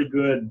have a pretty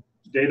good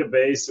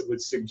database that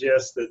would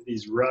suggest that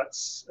these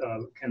ruts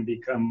can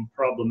become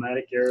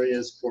problematic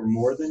areas for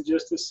more than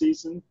just a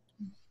season.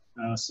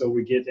 So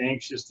we get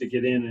anxious to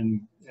get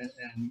in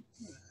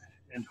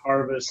and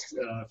harvest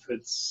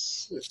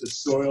if the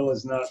soil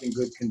is not in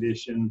good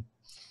condition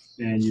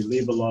and you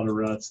leave a lot of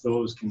ruts.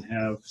 Those can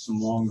have some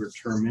longer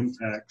term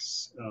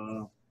impacts.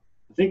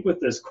 I think with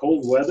this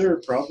cold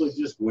weather, probably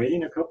just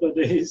waiting a couple of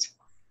days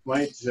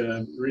might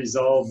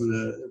resolve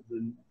the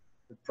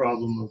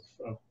problem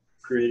of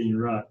creating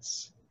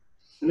ruts.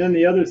 And then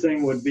the other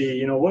thing would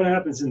be, what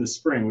happens in the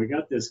spring? We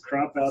got this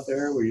crop out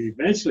there. We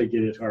eventually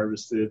get it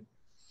harvested.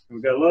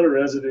 We've got a lot of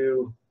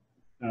residue.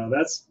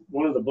 That's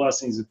one of the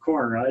blessings of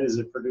corn, right? Is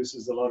it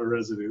produces a lot of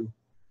residue.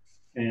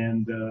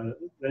 And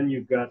then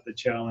you've got the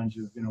challenge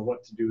of,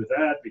 what to do with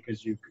that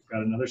because you've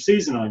got another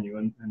season on you.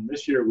 And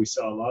this year we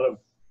saw a lot of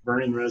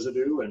burning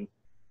residue. And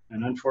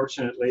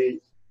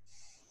unfortunately,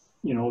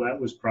 that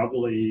was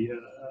probably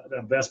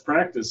the best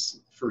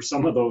practice for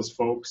some of those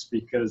folks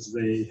because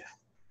they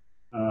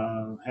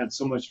had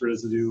so much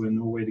residue and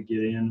no way to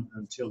get in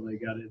until they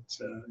got it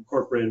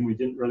incorporated, and we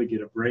didn't really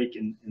get a break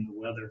in the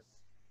weather.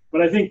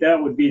 But I think that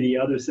would be the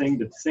other thing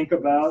to think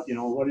about.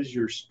 What is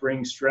your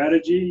spring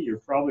strategy? You're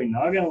probably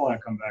not going to want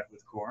to come back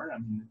with corn. I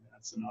mean,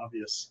 that's an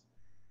obvious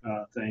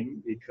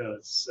thing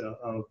because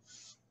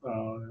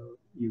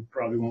you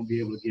probably won't be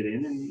able to get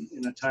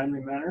in a timely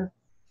manner.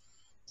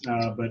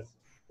 But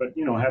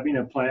having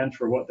a plan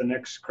for what the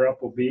next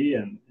crop will be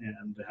and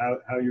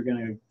how you're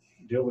going to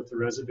deal with the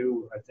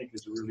residue, I think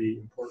is a really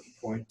important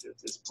point at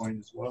this point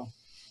as well.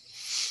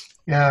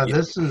 Yeah,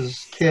 this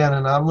is Ken,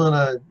 and I'm going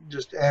to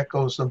just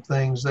echo some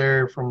things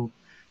there from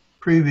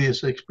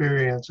previous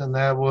experience, and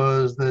that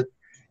was that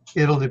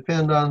it'll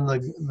depend on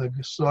the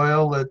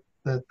soil that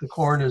the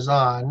corn is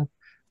on,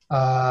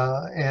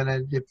 and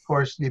it, of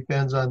course,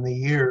 depends on the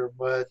year,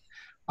 but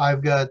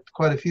I've got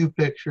quite a few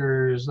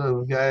pictures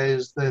of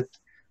guys that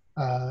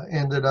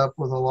ended up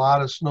with a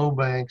lot of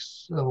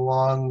snowbanks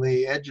along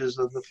the edges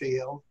of the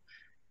field.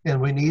 And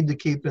we need to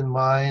keep in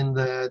mind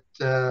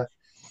that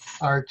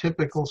our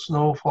typical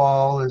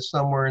snowfall is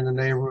somewhere in the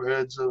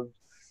neighborhoods of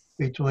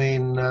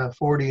between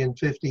 40 and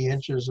 50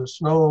 inches of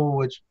snow,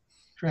 which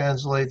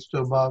translates to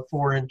about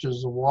 4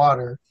 inches of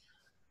water.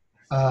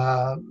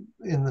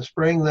 In the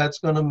spring, that's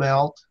going to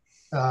melt,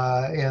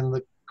 and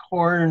the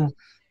corn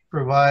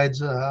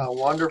provides a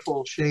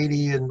wonderful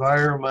shady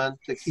environment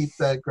to keep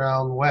that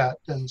ground wet.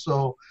 And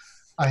so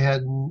I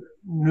had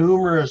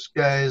numerous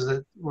guys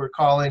that were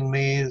calling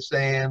me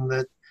saying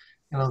that,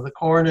 the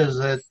corn is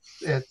at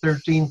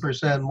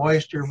 13%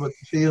 moisture, but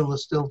the field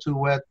is still too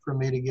wet for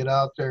me to get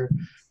out there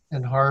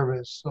and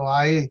harvest. So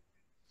I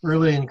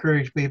really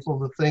encourage people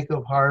to think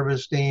of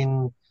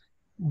harvesting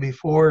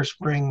before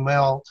spring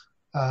melt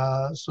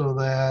so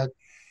that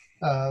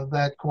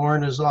that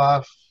corn is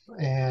off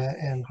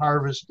and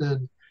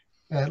harvested,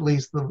 at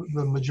least the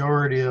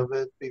majority of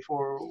it,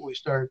 before we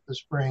start the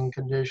spring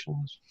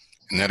conditions.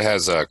 And that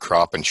has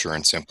crop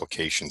insurance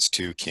implications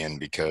too, Ken,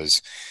 because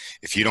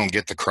if you don't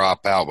get the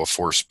crop out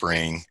before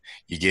spring,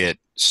 you get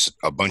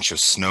a bunch of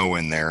snow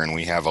in there and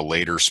we have a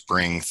later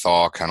spring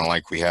thaw, kind of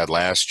like we had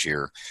last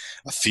year.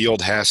 A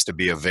field has to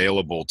be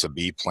available to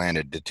be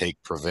planted to take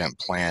prevent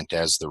plant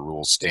as the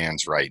rule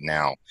stands right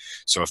now.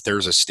 So if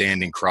there's a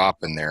standing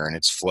crop in there and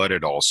it's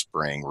flooded all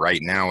spring,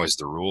 right now as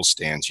the rule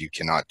stands, you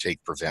cannot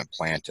take prevent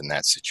plant in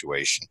that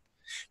situation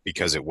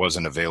because it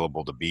wasn't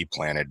available to be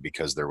planted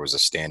because there was a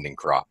standing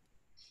crop.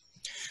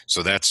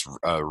 So that's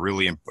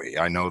really important.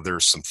 I know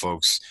there's some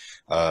folks,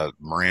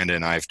 Miranda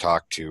and I've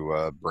talked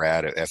to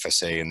Brad at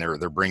FSA, and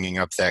they're bringing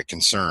up that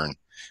concern.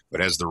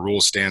 But as the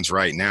rule stands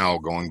right now,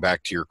 going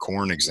back to your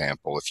corn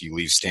example, if you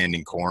leave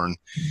standing corn,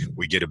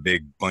 we get a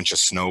big bunch of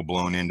snow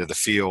blown into the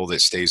field. It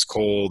stays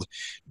cold,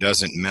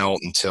 doesn't melt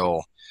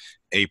until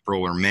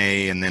April or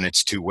May, and then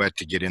it's too wet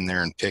to get in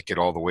there and pick it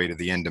all the way to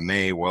the end of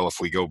May. Well, if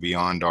we go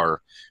beyond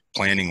our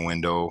planting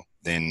window,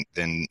 then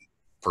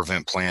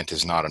prevent plant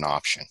is not an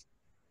option.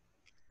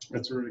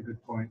 That's a really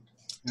good point.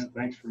 Yeah,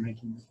 thanks for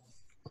making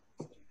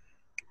it.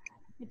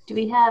 Do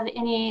we have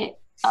any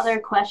other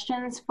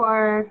questions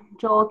for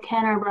Joel,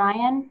 Ken, or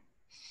Brian?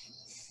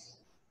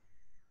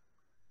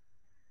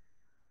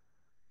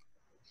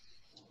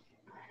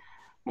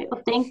 Right,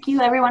 well, thank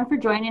you everyone for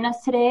joining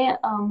us today.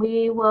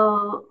 We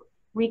will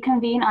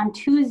reconvene on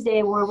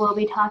Tuesday where we'll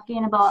be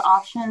talking about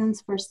options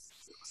for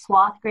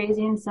swath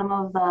grazing, some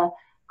of the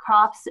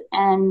crops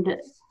and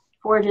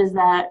forages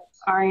that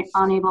are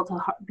unable to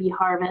be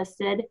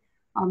harvested.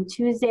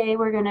 Wednesday,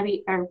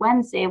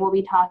 we'll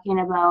be talking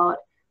about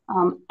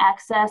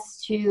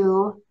access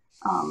to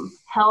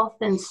health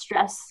and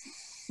stress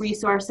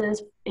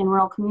resources in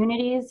rural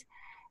communities.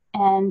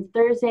 And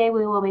Thursday,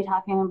 we will be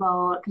talking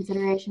about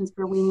considerations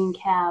for weaning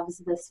calves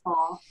this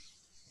fall.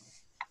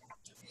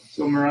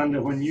 So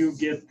Miranda, when you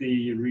get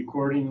the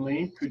recording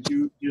link, could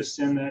you just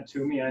send that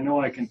to me? I know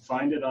I can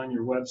find it on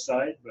your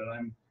website, but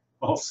I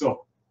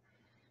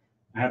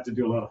have to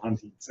do a lot of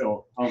hunting.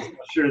 So I'll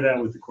share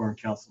that with the Corn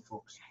Council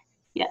folks.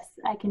 Yes,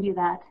 I can do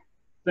that.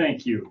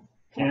 Thank you.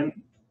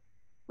 Ken,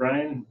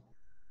 Brian?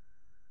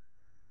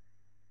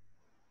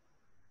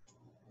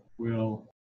 We'll